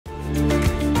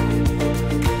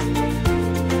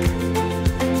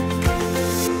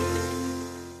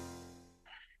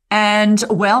And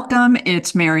welcome.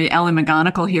 It's Mary Ellen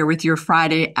McGonagle here with your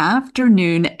Friday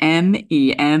afternoon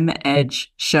MEM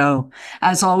Edge show.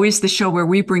 As always, the show where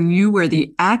we bring you where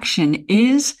the action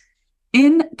is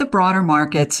in the broader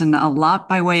markets, and a lot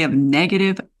by way of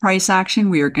negative price action.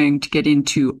 We are going to get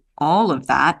into all of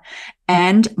that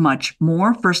and much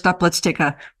more. First up, let's take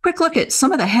a quick look at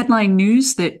some of the headline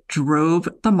news that drove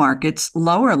the markets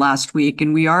lower last week.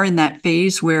 And we are in that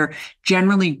phase where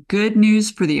generally good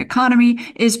news for the economy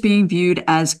is being viewed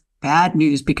as bad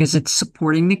news because it's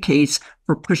supporting the case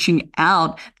for pushing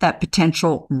out that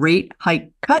potential rate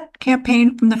hike cut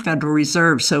campaign from the Federal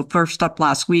Reserve. So first up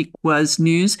last week was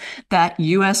news that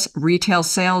U.S. retail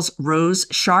sales rose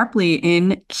sharply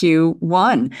in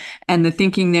Q1. And the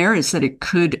thinking there is that it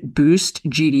could boost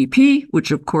GDP, which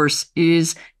of course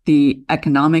is the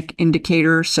economic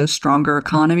indicator. So stronger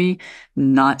economy,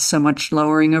 not so much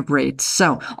lowering of rates.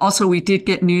 So also we did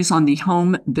get news on the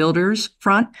home builders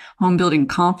front. Home building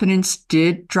confidence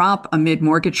did drop amid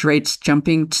mortgage rates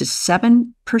jumping to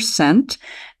 7%.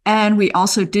 And we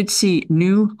also did see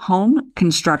new home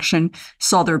construction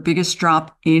saw their biggest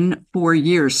drop in 4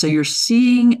 years. So you're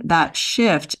seeing that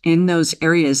shift in those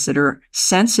areas that are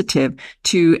sensitive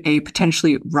to a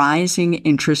potentially rising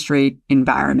interest rate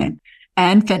environment.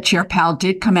 And Fed Chair Powell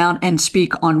did come out and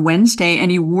speak on Wednesday,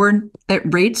 and he warned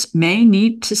that rates may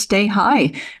need to stay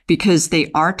high because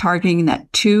they are targeting that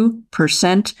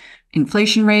 2%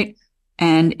 inflation rate,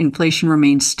 and inflation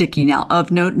remains sticky. Now,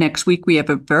 of note, next week, we have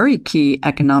a very key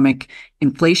economic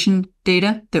inflation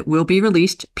data that will be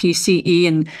released, PCE,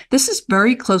 and this is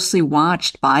very closely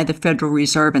watched by the Federal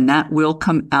Reserve, and that will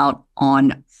come out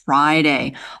on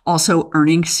Friday. Also,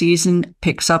 earnings season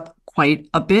picks up quite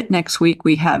a bit next week.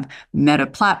 We have Meta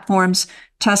Platforms,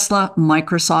 Tesla,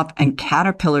 Microsoft, and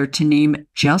Caterpillar, to name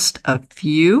just a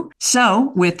few.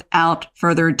 So without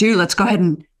further ado, let's go ahead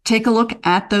and take a look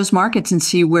at those markets and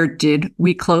see where did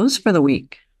we close for the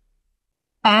week.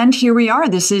 And here we are.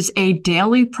 This is a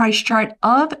daily price chart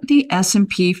of the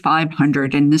S&P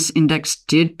 500, and this index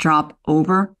did drop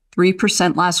over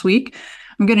 3% last week.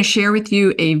 I'm going to share with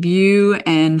you a view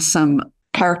and some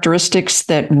characteristics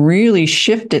that really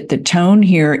shifted the tone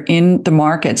here in the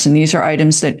markets. And these are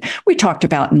items that we talked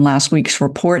about in last week's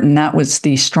report. And that was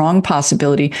the strong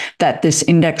possibility that this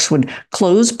index would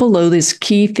close below this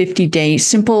key 50-day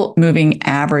simple moving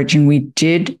average. And we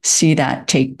did see that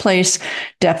take place.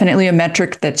 Definitely a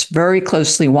metric that's very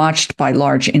closely watched by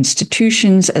large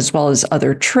institutions as well as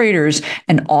other traders.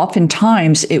 And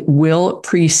oftentimes it will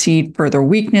precede further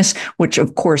weakness, which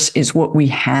of course is what we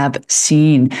have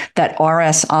seen. That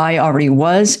RSI already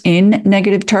was in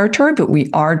negative territory, but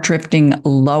we are drifting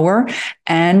lower.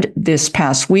 And this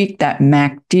past week, that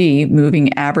MACD,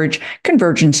 moving average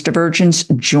convergence divergence,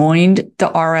 joined the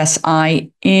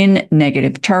RSI in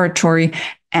negative territory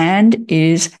and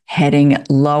is heading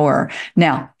lower.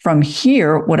 Now, from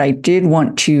here, what I did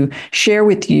want to share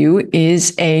with you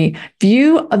is a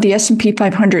view of the S&P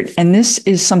 500. And this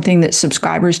is something that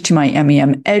subscribers to my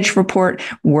MEM Edge report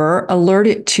were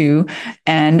alerted to.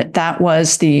 And that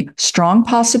was the strong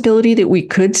possibility that we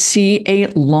could see a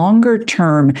longer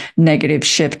term negative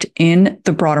shift in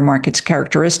the broader market's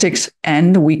characteristics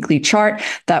and the weekly chart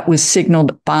that was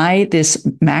signaled by this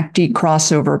MACD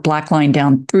crossover, black line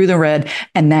down through the red.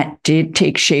 And that did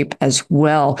take shape as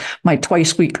well. My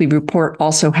twice weekly report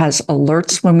also has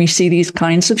alerts when we see these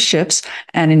kinds of shifts,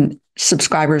 and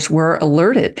subscribers were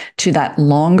alerted to that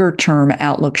longer term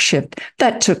outlook shift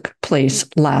that took place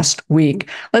last week.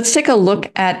 Let's take a look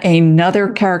at another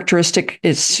characteristic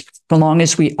as long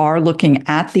as we are looking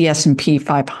at the S&P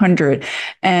 500,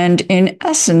 and in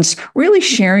essence, really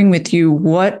sharing with you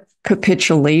what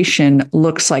capitulation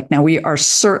looks like. Now, we are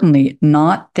certainly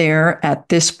not there at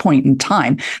this point in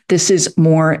time. This is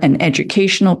more an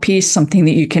educational piece, something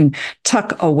that you can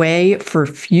tuck away for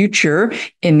future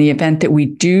in the event that we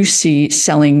do see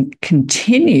selling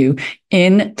continue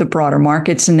in the broader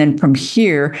markets. And then from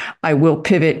here, I will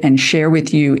pivot and share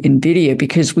with you Nvidia,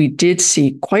 because we did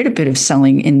see quite a bit of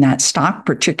selling in that stock,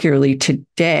 particularly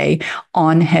today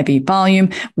on heavy volume,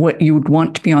 what you would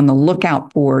want to be on the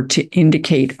lookout for to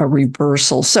indicate a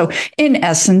reversal. So in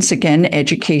essence, again,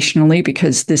 educationally,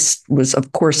 because this was,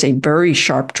 of course, a very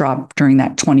sharp drop during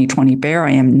that 2020 bear,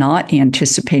 I am not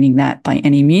anticipating that by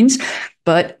any means.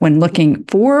 But when looking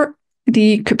for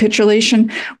the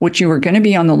capitulation, what you are going to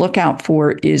be on the lookout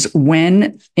for is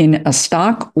when in a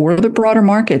stock or the broader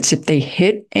markets, if they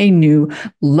hit a new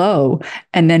low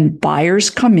and then buyers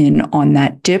come in on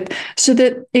that dip so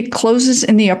that it closes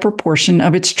in the upper portion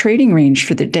of its trading range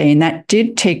for the day. And that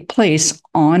did take place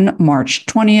on March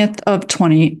 20th of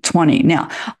 2020. Now,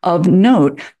 of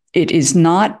note, It is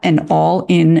not an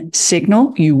all-in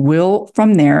signal. You will,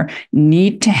 from there,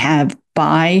 need to have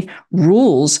buy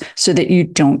rules so that you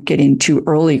don't get in too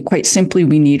early. Quite simply,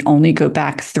 we need only go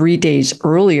back 3 days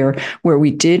earlier where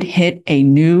we did hit a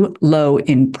new low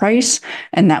in price,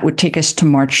 and that would take us to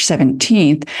March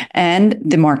 17th. And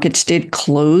the markets did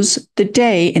close the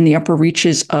day in the upper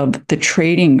reaches of the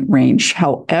trading range.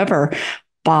 However,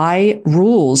 buy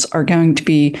rules are going to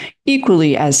be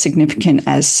equally as significant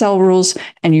as sell rules,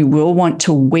 and you will want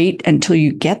to wait until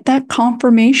you get that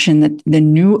confirmation that the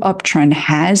new uptrend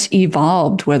has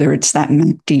evolved, whether it's that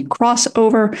MACD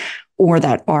crossover or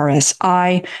that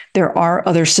RSI. There are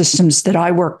other systems that I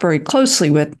work very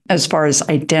closely with as far as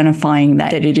identifying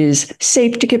that it is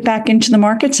safe to get back into the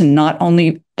markets, and not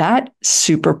only that,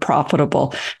 super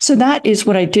profitable. So that is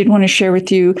what I did want to share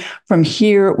with you. From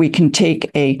here, we can take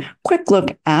a quick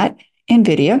look at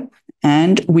Nvidia.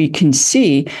 And we can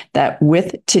see that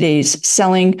with today's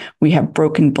selling, we have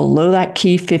broken below that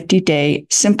key 50-day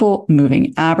simple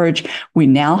moving average. We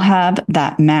now have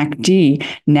that MACD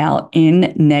now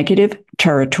in negative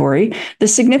territory. The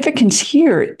significance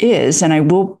here is, and I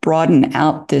will broaden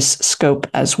out this scope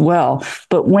as well,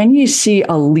 but when you see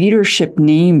a leadership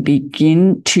name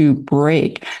begin to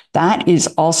break, that is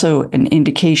also an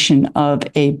indication of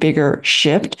a bigger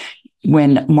shift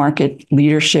when market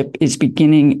leadership is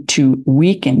beginning to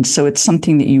weaken. So it's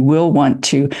something that you will want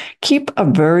to keep a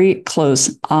very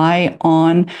close eye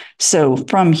on. So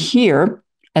from here,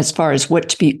 as far as what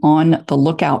to be on the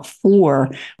lookout for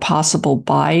possible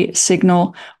buy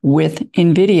signal with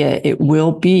Nvidia, it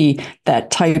will be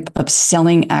that type of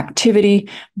selling activity,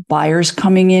 buyers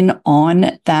coming in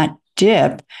on that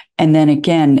dip, and then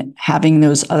again, having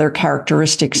those other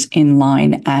characteristics in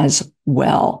line as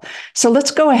well. So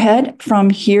let's go ahead from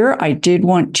here. I did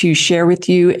want to share with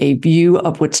you a view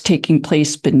of what's taking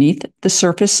place beneath the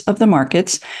surface of the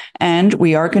markets. And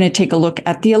we are going to take a look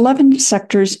at the 11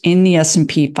 sectors in the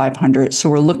S&P 500. So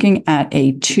we're looking at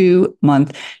a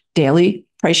 2-month daily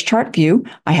price chart view.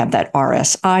 I have that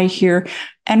RSI here,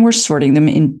 and we're sorting them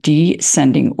in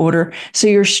descending order. So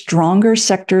your stronger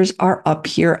sectors are up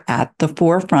here at the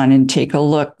forefront, and take a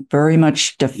look, very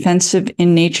much defensive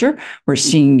in nature. We're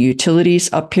seeing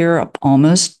utilities up here, up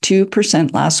almost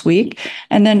 2% last week.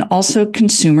 And then also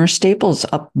consumer staples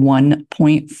up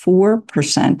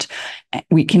 1.4%.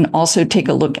 We can also take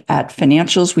a look at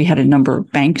financials. We had a number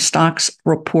of bank stocks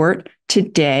report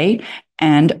today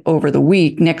and over the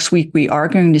week. Next week, we are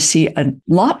going to see a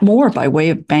lot more by way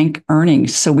of bank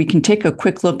earnings. So we can take a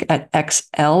quick look at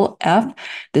XLF.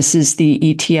 This is the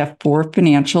ETF for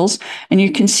financials. And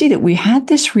you can see that we had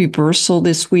this reversal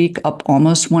this week, up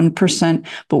almost 1%,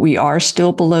 but we are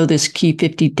still below this key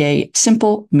 50-day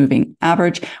simple moving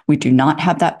average. We do not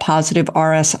have that positive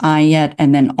RSI yet.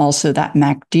 And then also that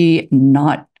MACD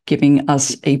not giving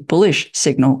us a bullish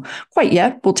signal quite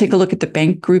yet. We'll take a look at the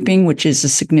bank grouping, which is a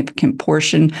significant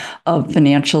portion of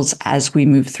financials as we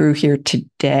move through here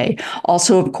today.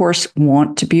 Also, of course,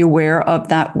 want to be aware of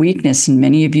that weakness. And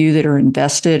many of you that are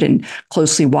invested and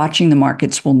closely watching the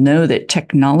markets will know that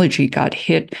technology got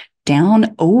hit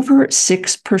down over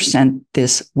 6%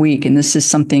 this week. And this is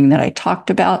something that I talked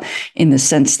about in the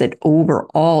sense that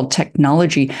overall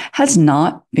technology has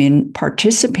not been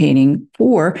participating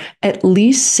for at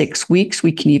least 6 weeks.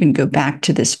 We can even go back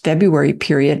to this February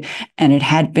period, and it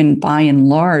had been by and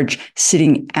large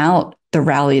sitting out the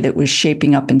rally that was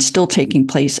shaping up and still taking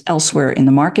place elsewhere in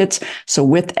the markets. So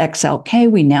with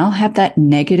XLK, we now have that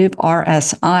negative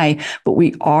RSI, but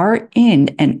we are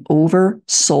in an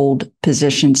oversold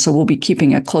position. So we'll be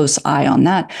keeping a close eye on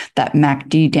that. That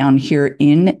MACD down here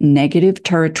in negative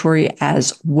territory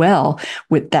as well,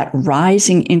 with that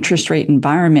rising interest rate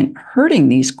environment hurting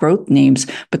these growth names.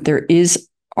 But there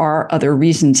are other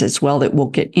reasons as well that we'll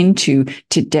get into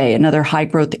today. Another high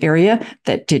growth area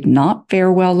that did not fare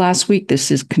well last week.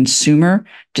 This is consumer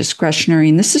discretionary.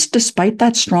 And this is despite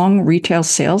that strong retail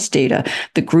sales data.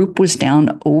 The group was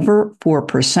down over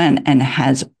 4% and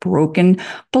has broken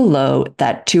below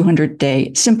that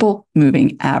 200-day simple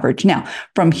moving average. Now,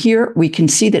 from here, we can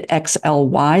see that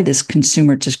XLY, this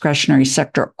consumer discretionary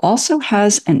sector, also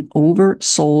has an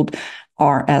oversold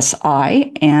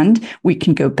RSI, and we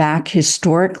can go back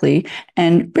historically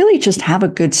and really just have a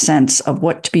good sense of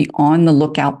what to be on the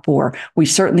lookout for. We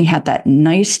certainly had that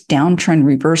nice downtrend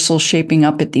reversal shaping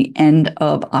up at the end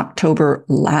of October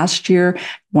last year.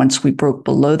 Once we broke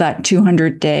below that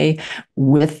 200-day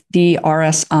with the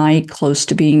RSI close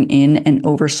to being in an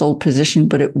oversold position,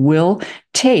 but it will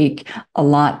take a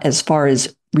lot as far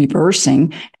as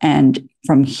reversing. And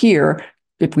from here,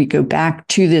 if we go back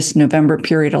to this November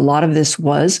period, a lot of this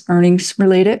was earnings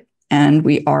related. and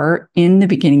we are in the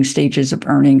beginning stages of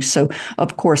earnings. So,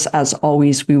 of course, as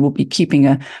always, we will be keeping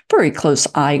a very close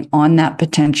eye on that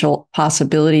potential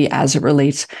possibility as it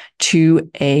relates to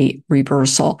a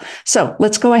reversal. So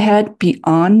let's go ahead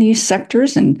beyond these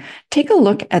sectors and take a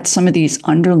look at some of these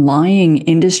underlying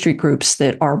industry groups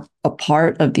that are a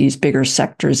part of these bigger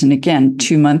sectors. And again,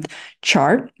 2-month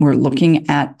chart, we're looking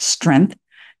at strength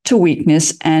to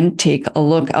weakness, and take a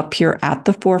look up here at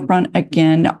the forefront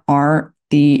again are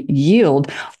the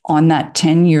yield on that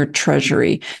 10-year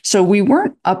treasury. So we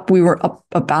weren't up, we were up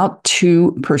about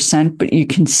 2%, but you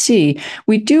can see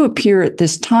we do appear at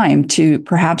this time to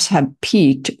perhaps have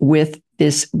peaked with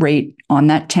this rate on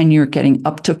that 10-year getting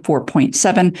up to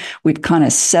 4.7. We've kind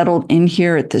of settled in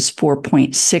here at this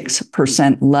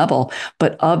 4.6% level.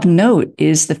 But of note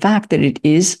is the fact that it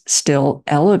is still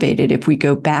elevated. If we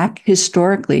go back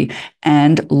historically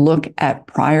and look at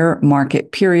prior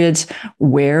market periods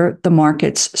where the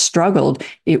markets struggled,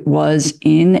 it was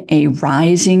in a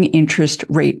rising interest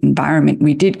rate environment.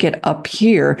 We did get up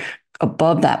here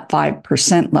above that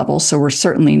 5% level. So we're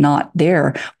certainly not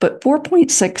there, but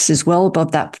 4.6 is well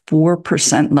above that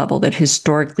 4% level that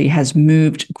historically has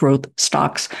moved growth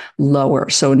stocks lower.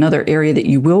 So another area that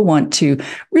you will want to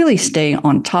really stay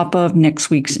on top of.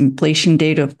 Next week's inflation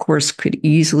data, of course, could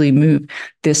easily move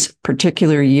this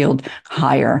particular yield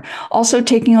higher. Also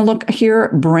taking a look here,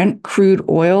 Brent crude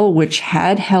oil, which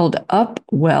had held up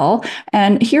well.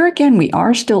 And here again, we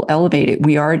are still elevated.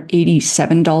 We are at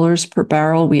 $87 per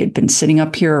barrel. We had been sitting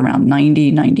up here around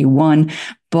 90, 91,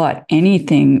 but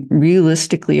anything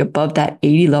realistically above that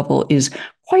 80 level is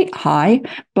quite high.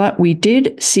 But we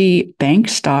did see bank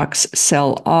stocks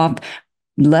sell off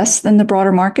less than the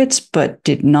broader markets, but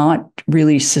did not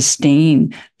really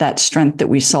sustain that strength that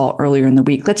we saw earlier in the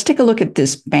week. Let's take a look at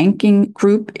this banking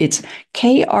group. It's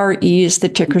KRE is the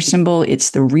ticker symbol.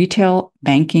 It's the retail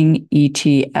banking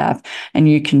ETF. And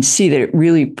you can see that it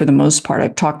really, for the most part,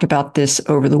 I've talked about this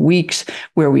over the weeks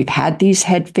where we've had these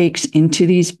head fakes into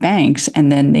these banks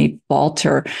and then they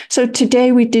falter. So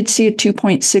today we did see a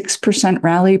 2.6%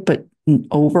 rally, but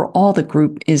overall, the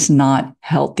group is not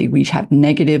healthy. We have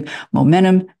negative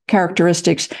momentum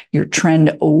characteristics. Your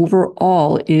trend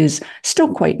overall is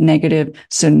still quite negative,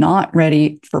 so not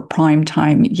ready for prime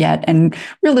time yet. And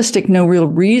realistic, no real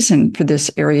reason for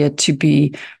this area to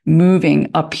be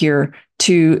moving up here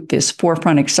to this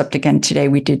forefront, except again, today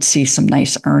we did see some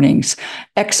nice earnings.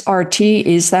 XRT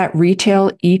is that retail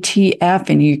ETF,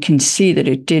 and you can see that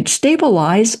it did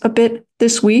stabilize a bit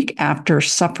this week after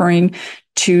suffering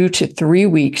 2 to 3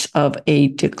 weeks of a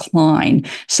decline.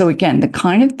 So again, the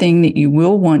kind of thing that you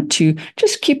will want to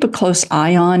just keep a close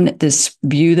eye on. This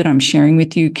view that I'm sharing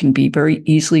with you can be very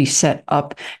easily set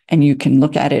up, and you can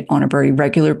look at it on a very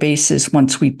regular basis.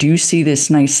 Once we do see this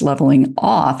nice leveling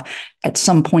off, at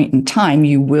some point in time,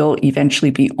 you will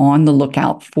eventually be on the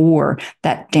lookout for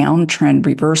that downtrend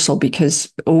reversal,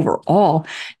 because overall,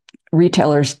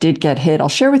 retailers did get hit. I'll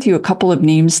share with you a couple of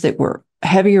names that were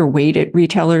heavier weighted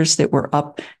retailers that were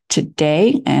up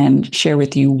today and share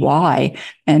with you why.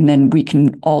 And then we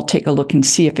can all take a look and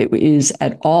see if it is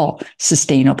at all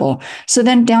sustainable. So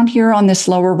then down here on this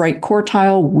lower right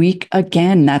quartile, weak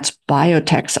again, that's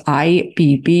Biotech's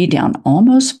IBB down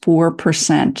almost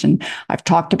 4%. And I've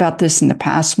talked about this in the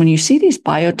past. When you see these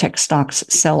biotech stocks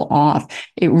sell off,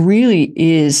 it really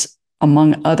is,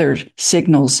 among other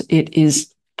signals, it is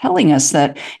telling us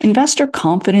that investor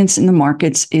confidence in the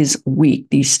markets is weak.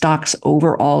 These stocks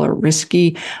overall are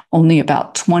risky. Only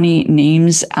about 20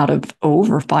 names out of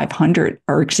over 500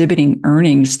 are exhibiting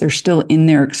earnings. They're still in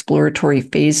their exploratory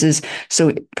phases.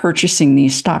 So purchasing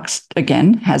these stocks,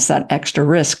 again, has that extra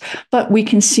risk. But we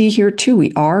can see here too,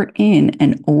 we are in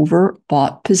an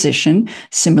overbought position,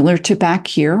 similar to back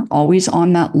here, always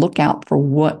on that lookout for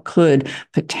what could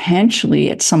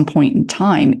potentially at some point in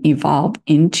time evolve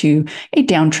into a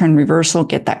downtrend reversal,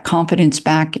 get that confidence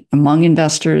back among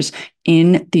investors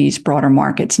in these broader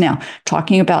markets. Now,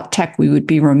 talking about tech, we would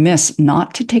be remiss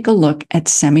not to take a look at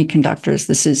semiconductors.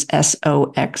 This is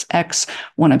SOXX,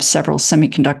 one of several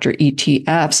semiconductor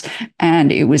ETFs,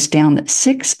 and it was down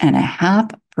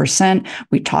 6.5%.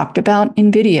 We talked about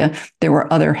Nvidia. There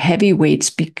were other heavyweights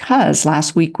because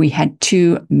last week we had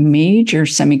 2 major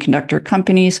semiconductor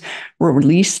companies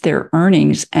release their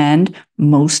earnings, and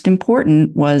most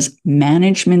important was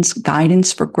management's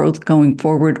guidance for growth going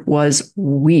forward was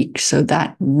weak. So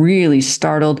that really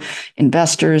startled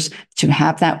investors to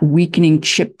have that weakening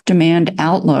chip demand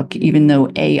outlook. Even though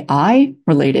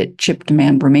AI-related chip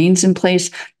demand remains in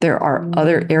place, there are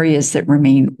other areas that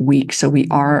remain weak. So we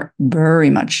are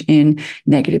very much in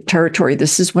negative territory.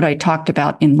 This is what I talked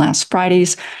about in last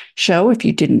Friday's show. If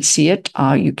you didn't see it,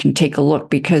 you can take a look,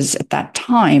 because at that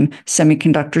time,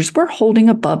 semiconductors were holding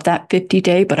above that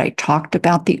 50-day, but I talked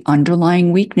about the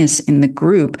underlying weakness in the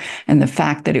group and the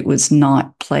fact that it was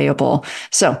not playable.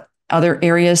 So other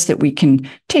areas that we can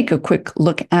take a quick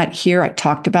look at here. I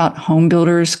talked about home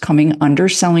builders coming under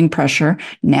selling pressure,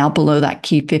 now below that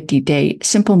key 50-day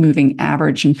simple moving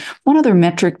average. And one other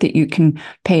metric that you can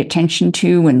pay attention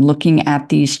to when looking at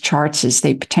these charts as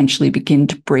they potentially begin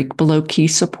to break below key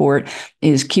support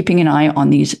is keeping an eye on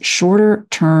these shorter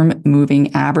term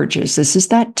moving averages. This is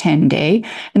that 10-day.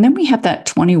 And then we have that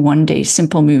 21-day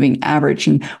simple moving average.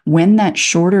 And when that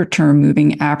shorter term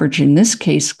moving average, in this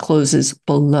case, closes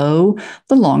below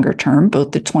the longer term,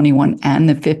 both the 21 and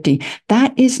the 50,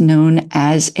 that is known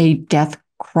as a death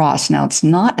cross. Now, it's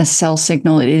not a sell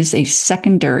signal. It is a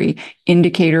secondary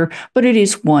indicator, but it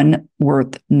is one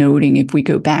worth noting. If we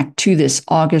go back to this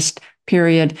August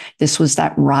period, this was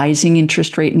that rising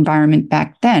interest rate environment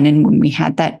back then. And when we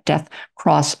had that death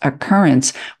cross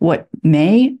occurrence, what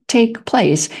may take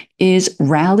place is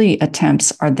rally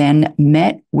attempts are then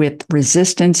met with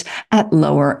resistance at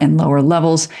lower and lower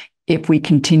levels if we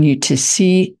continue to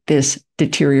see this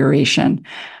deterioration.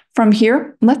 From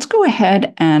here, let's go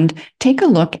ahead and take a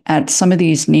look at some of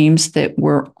these names that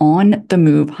were on the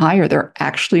move higher. There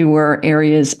actually were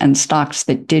areas and stocks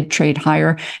that did trade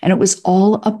higher, and it was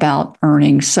all about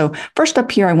earnings. So first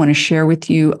up here, I want to share with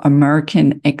you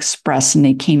American Express, and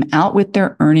they came out with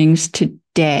their earnings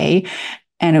today,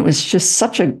 and it was just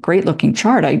such a great looking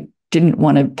chart. I didn't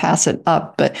want to pass it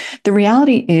up, but the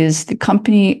reality is the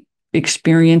company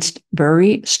experienced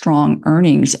very strong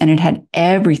earnings, and it had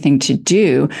everything to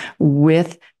do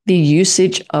with the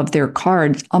usage of their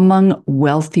cards among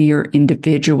wealthier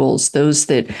individuals, those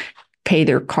that pay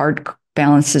their card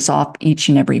balances off each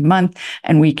and every month.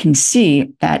 And we can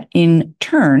see that in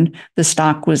turn, the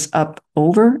stock was up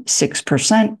over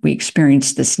 6%. We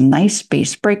experienced this nice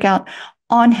base breakout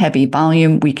on heavy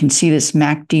volume. We can see this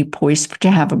MACD poised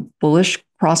to have a bullish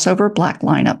crossover, black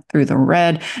line up through the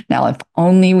red. Now, if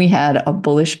only we had a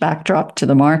bullish backdrop to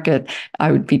the market,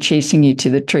 I would be chasing you to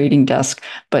the trading desk,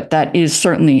 but that is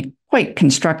certainly quite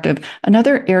constructive.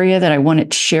 Another area that I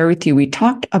wanted to share with you, we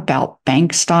talked about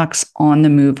bank stocks on the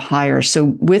move higher.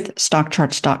 So with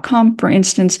Stockcharts.com, for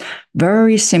instance,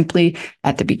 very simply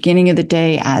at the beginning of the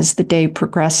day, as the day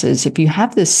progresses, if you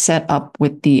have this set up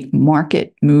with the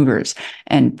market movers,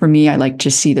 and for me, I like to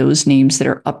see those names that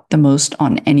are up the most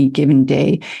on any given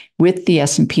day with the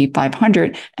S&P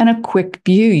 500, and a quick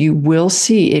view, you will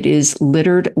see it is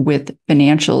littered with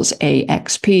financials,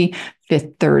 AXP, Fifth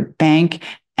Third Bank,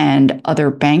 and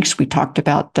other banks. We talked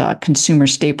about consumer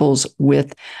staples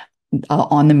with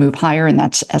on the move higher, and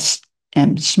that's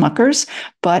SM Smuckers.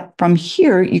 But from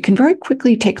here, you can very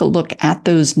quickly take a look at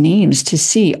those names to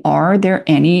see, are there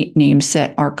any names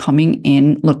that are coming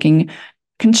in looking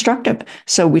constructive?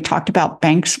 So we talked about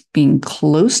banks being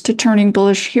close to turning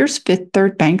bullish. Here's Fifth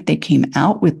Third Bank. They came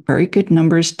out with very good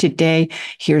numbers today.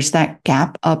 Here's that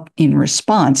gap up in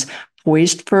response,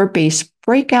 poised for a base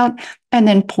breakout, and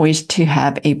then poised to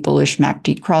have a bullish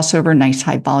MACD crossover, nice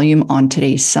high volume on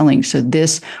today's selling. So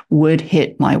this would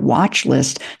hit my watch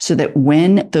list so that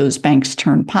when those banks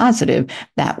turn positive,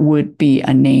 that would be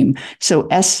a name. So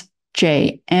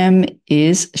SJM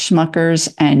is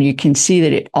Smuckers, and you can see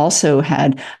that it also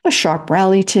had a sharp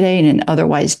rally today in an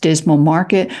otherwise dismal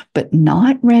market, but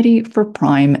not ready for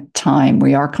prime time.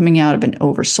 We are coming out of an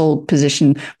oversold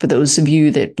position. For those of you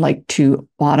that like to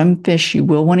bottom fish, you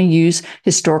will want to use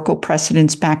historical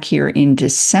precedents back here in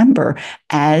December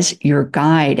as your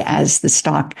guide. As the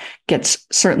stock gets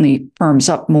certainly firms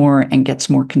up more and gets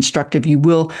more constructive, you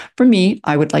will, for me,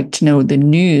 I would like to know the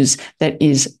news that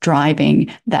is driving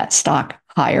that stock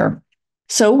higher.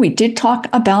 So we did talk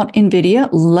about Nvidia.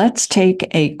 Let's take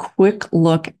a quick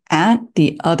look at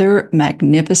the other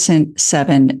magnificent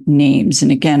 7 names.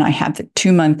 And again, I have the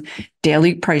 2-month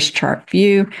daily price chart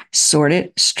view,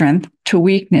 sorted strength to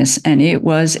weakness. And it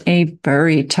was a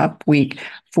very tough week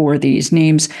for these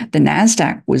names. The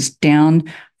NASDAQ was down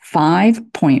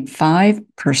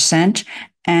 5.5%.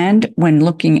 And when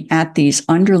looking at these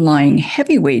underlying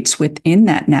heavyweights within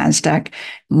that NASDAQ,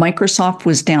 Microsoft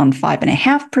was down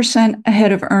 5.5%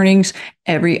 ahead of earnings.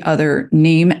 every other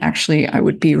name. Actually, I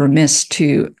would be remiss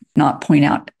to not point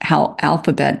out how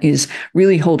Alphabet is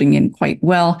really holding in quite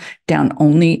well, down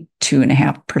only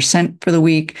 2.5% for the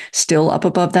week, still up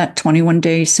above that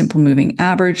 21-day simple moving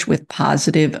average with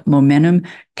positive momentum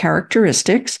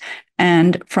characteristics.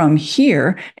 And from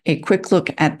here, a quick look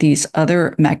at these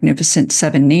other Magnificent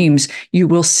Seven names, you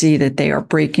will see that they are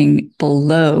breaking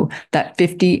below that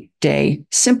 50-day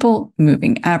simple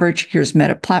moving average. Here's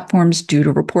Meta Platforms due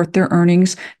to report their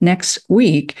earnings next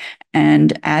week.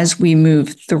 And as we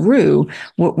move through,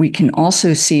 what we can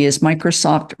also see is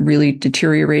Microsoft really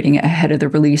deteriorating ahead of the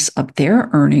release of their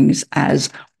earnings as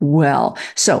well.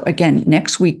 So again,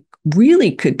 next week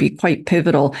really could be quite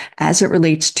pivotal as it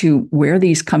relates to where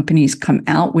these companies come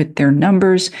out with their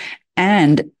numbers.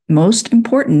 And most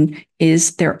important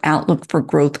is their outlook for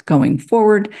growth going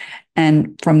forward.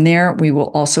 And from there, we will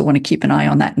also want to keep an eye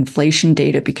on that inflation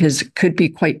data because it could be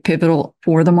quite pivotal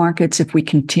for the markets. If we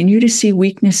continue to see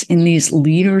weakness in these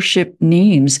leadership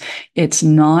names, it's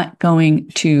not going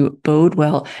to bode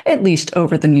well, at least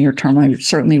over the near term. I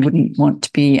certainly wouldn't want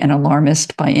to be an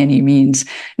alarmist by any means.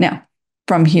 Now,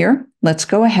 from here, let's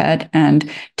go ahead and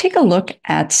take a look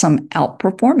at some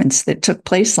outperformance that took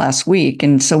place last week.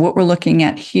 And so what we're looking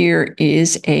at here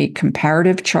is a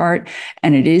comparative chart,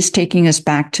 and it is taking us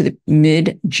back to the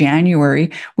mid-January.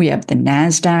 We have the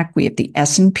NASDAQ, we have the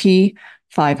S&P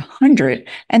 500,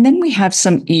 and then we have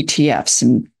some ETFs.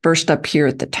 And first up here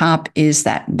at the top is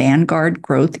that Vanguard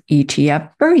Growth ETF,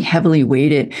 very heavily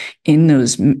weighted in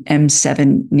those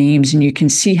M7 names. And you can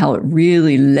see how it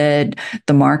really led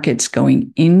the markets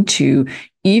going into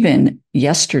even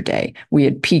yesterday. We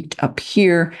had peaked up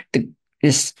here.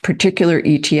 This particular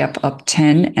ETF up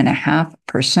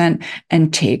 10.5%,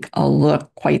 and take a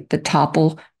look, quite the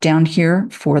topple down here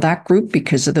for that group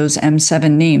because of those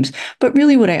M7 names. But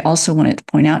really what I also wanted to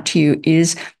point out to you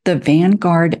is the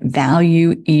Vanguard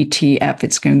Value ETF.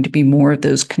 It's going to be more of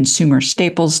those consumer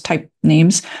staples type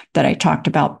names that I talked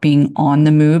about being on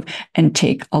the move. And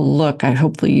take a look.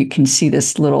 Hopefully you can see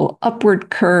this little upward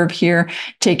curve here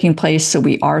taking place. So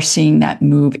we are seeing that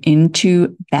move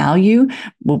into value.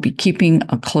 We'll be keeping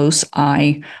a close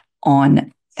eye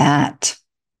on that.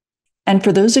 And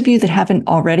for those of you that haven't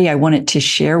already, I wanted to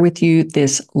share with you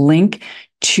this link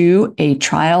to a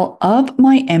trial of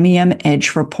my MEM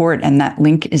Edge report. And that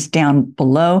link is down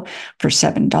below. For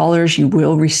 $7, you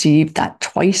will receive that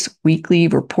twice weekly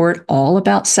report all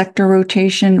about sector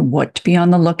rotation, what to be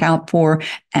on the lookout for,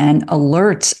 and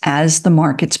alerts as the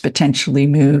markets potentially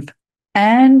move.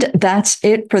 And that's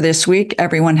it for this week.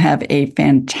 Everyone have a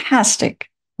fantastic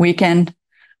weekend.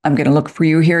 I'm going to look for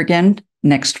you here again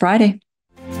next Friday.